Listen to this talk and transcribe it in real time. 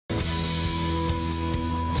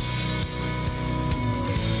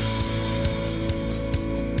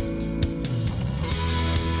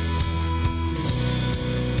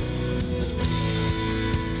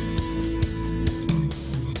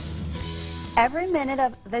Every minute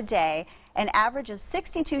of the day, an average of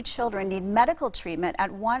 62 children need medical treatment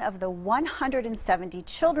at one of the 170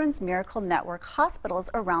 Children's Miracle Network hospitals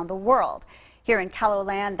around the world. Here in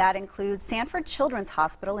KELOLAND, that includes Sanford Children's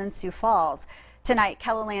Hospital in Sioux Falls. Tonight,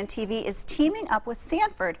 KELOLAND TV is teaming up with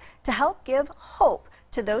Sanford to help give hope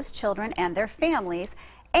to those children and their families,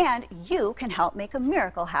 and you can help make a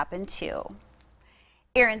miracle happen too.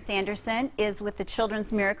 Erin Sanderson is with the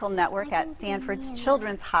Children's Miracle Network at Sanford's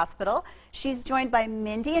Children's Hospital. She's joined by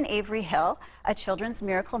Mindy and Avery Hill, a Children's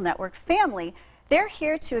Miracle Network family. They're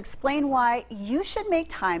here to explain why you should make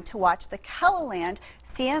time to watch the KELOLAND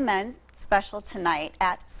CMN special tonight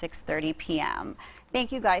at 6:30 p.m.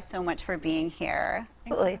 Thank you guys so much for being here.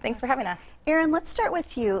 Absolutely. Thanks for having us. Erin, let's start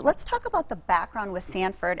with you. Let's talk about the background with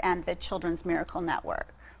Sanford and the Children's Miracle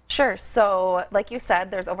Network. Sure. So, like you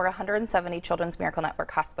said, there's over 170 Children's Miracle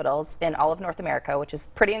Network hospitals in all of North America, which is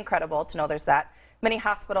pretty incredible to know there's that many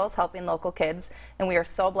hospitals helping local kids. And we are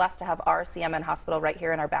so blessed to have our CMN hospital right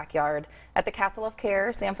here in our backyard at the Castle of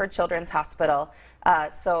Care, Sanford Children's Hospital.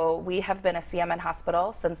 So we have been a CMN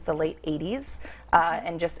hospital since the late 80s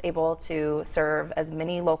and just able to serve as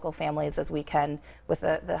many local families as we can with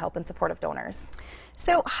the help and support of donors.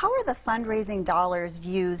 So how are the fundraising dollars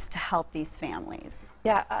used to help these families?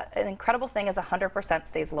 Yeah, an incredible thing is 100%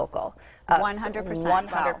 stays local. 100%?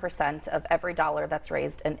 100% of every dollar that's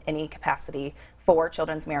raised in any capacity for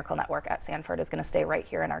Children's Miracle Network at Sanford is going to stay right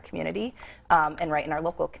here in our community and right in our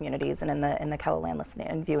local communities and in the KELOLAND listening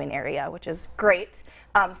and viewing area, which is great.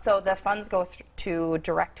 So the funds go to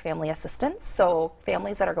direct family assistance. So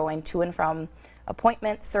families that are going to and from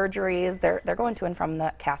appointments, surgeries, they're going to and from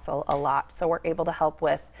the castle a lot. So we're able to help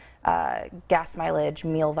with gas mileage,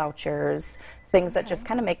 meal vouchers, things that just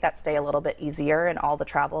kind of make that stay a little bit easier and all the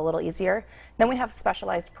travel a little easier. Then we have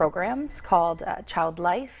specialized programs called Child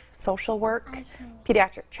Life, social work,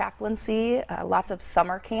 pediatric chaplaincy, lots of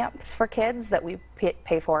summer camps for kids that we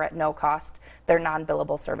pay for at no cost. They're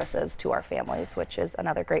non-billable services to our families, which is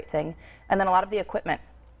another great thing. And then a lot of the equipment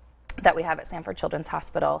that we have at Sanford Children's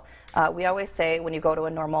Hospital. We always say when you go to a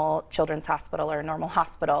normal children's hospital or a normal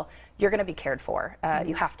hospital, you're going to be cared for.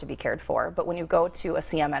 You have to be cared for. But when you go to a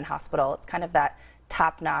CMN hospital, it's kind of that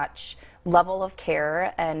top-notch level of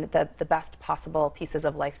care and the best possible pieces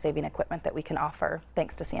of life-saving equipment that we can offer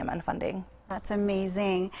thanks to CMN funding. That's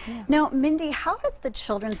amazing. Yeah. Now, Mindy, how has the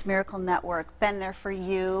Children's Miracle Network been there for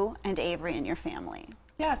you and Avery and your family?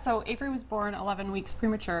 Yeah, so Avery was born 11 weeks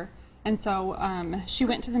premature. And so she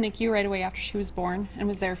went to the NICU right away after she was born and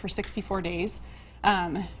was there for 64 days.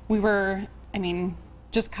 We were,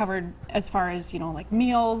 just covered as far as, like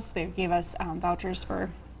meals. They gave us vouchers for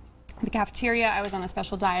the cafeteria. I was on a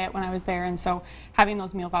special diet when I was there, and so having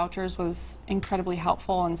those meal vouchers was incredibly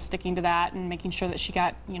helpful and sticking to that and making sure that she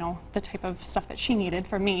got, the type of stuff that she needed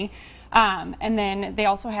from me. And then they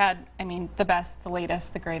also had, the best, the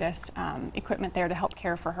latest, the greatest equipment there to help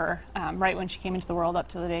care for her right when she came into the world up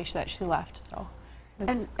to the day that she left. So,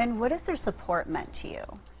 and what has their support meant to you?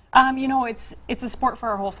 It's a support for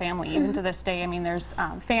our whole family, even to this day. There's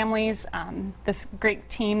families. This great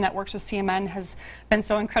team that works with CMN has been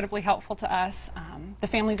so incredibly helpful to us. The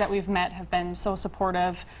families that we've met have been so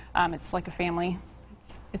supportive. It's like a family.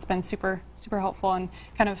 It's been super, super helpful and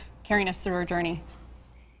kind of carrying us through our journey.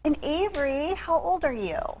 And Avery, how old are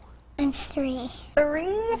you? I'm 3.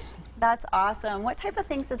 3? That's awesome. What type of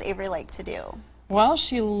things does Avery like to do? Well,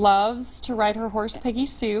 she loves to ride her horse, Peggy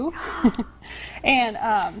Sue.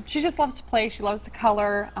 And she just loves to play. She loves to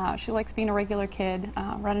color. She likes being a regular kid,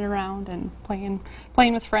 running around and playing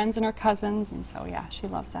with friends and her cousins. And so, yeah, she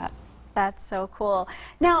loves that. That's so cool.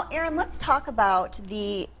 Now, Erin, let's talk about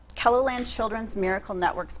the KELOLAND Children's Miracle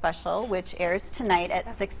Network special, which airs tonight at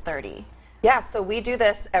 6:30. Yeah, so we do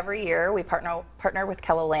this every year. We partner with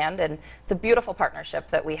KELOLAND, and it's a beautiful partnership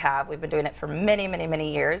that we have. We've been doing it for many, many,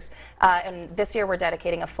 many years. And this year we're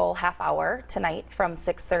dedicating a full half hour tonight from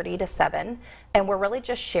 6:30 to 7. And we're really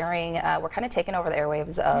just sharing, we're kind of taking over the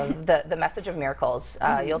airwaves of the message of miracles.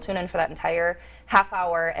 You'll tune in for that entire half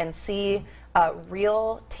hour and see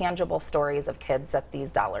real, tangible stories of kids that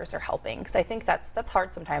these dollars are helping. Because I think that's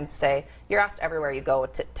hard sometimes to say. You're asked everywhere you go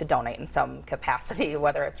to donate in some capacity,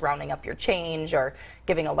 whether it's rounding up your change or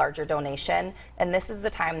giving a larger donation. And this is the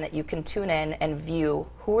time that you can tune in and view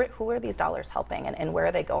who are these dollars helping and where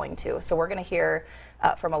are they going to. So we're going to hear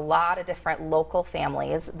from a lot of different local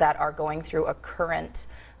families that are going through a current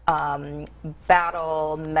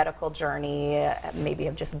battle, medical journey, maybe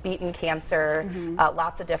have just beaten cancer,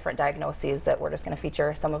 lots of different diagnoses that we're just going to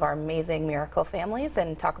feature some of our amazing miracle families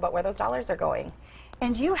and talk about where those dollars are going.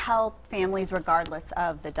 And you help families regardless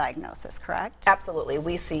of the diagnosis, correct? Absolutely.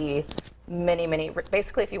 We see many,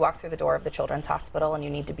 basically if you walk through the door of the Children's Hospital and you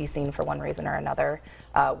need to be seen for one reason or another,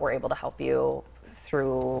 we're able to help you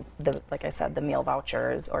through the, like I said, the meal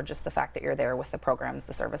vouchers, or just the fact that you're there with the programs,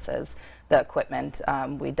 the services, the equipment.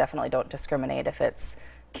 We definitely don't discriminate if it's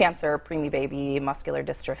cancer, preemie baby, muscular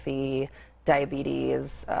dystrophy,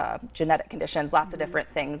 diabetes, genetic conditions, lots of different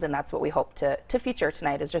things, and that's what we hope to feature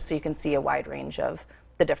tonight, is just so you can see a wide range of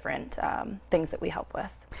the different things that we help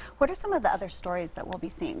with. What are some of the other stories that we'll be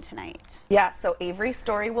seeing tonight? Yeah, so Avery's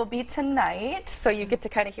story will be tonight, so you get to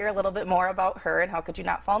kind of hear a little bit more about her, and how could you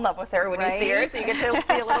not fall in love with her when you see her, so you get to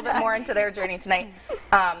see a little bit more into their journey tonight.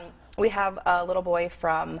 We have a little boy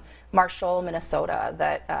from Marshall, Minnesota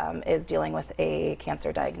that is dealing with a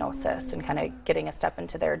cancer diagnosis and kind of getting a step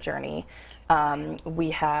into their journey.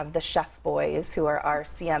 We have the Chef Boys, who are our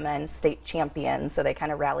CMN state champions, so they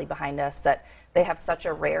kind of rally behind us that they have such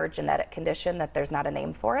a rare genetic condition that there's not a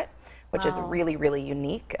name for it, which is really, really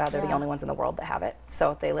unique. They're the only ones in the world that have it.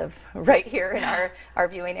 So they live right here in our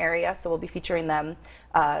viewing area, so we'll be featuring them,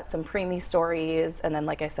 some preemie stories, and then,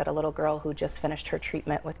 like I said, a little girl who just finished her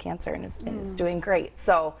treatment with cancer and is doing great.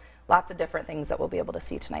 So lots of different things that we'll be able to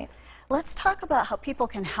see tonight. Let's talk about how people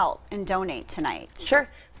can help and donate tonight. Sure.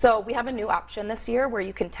 So we have a new option this year where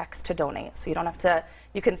you can text to donate. So you don't have to,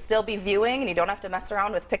 you can still be viewing, and you don't have to mess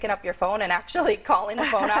around with picking up your phone and actually calling a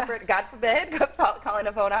phone operator, God forbid, calling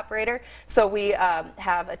a phone operator. So we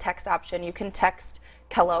have a text option. You can text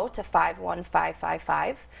KELO to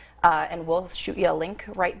 51555. And we'll shoot you a link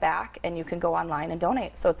right back, and you can go online and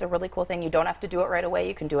donate. So it's a really cool thing. You don't have to do it right away.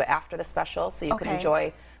 You can do it after the special, so you can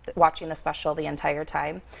enjoy watching the special the entire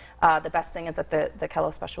time. The best thing is that the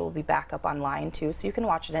KELO special will be back up online too, so you can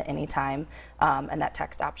watch it at any time, and that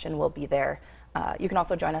text option will be there. You can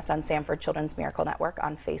also join us on Sanford Children's Miracle Network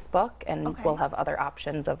on Facebook, and we'll have other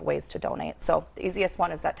options of ways to donate. So the easiest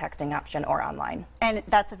one is that texting option or online. And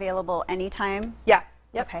that's available anytime? Yeah.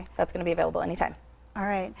 Yep. Okay. That's going to be available anytime. All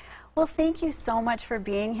right. Well, thank you so much for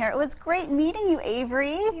being here. It was great meeting you,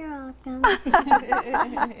 Avery. You're welcome.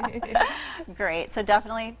 Great. So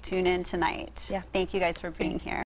definitely tune in tonight. Yeah. Thank you guys for being here.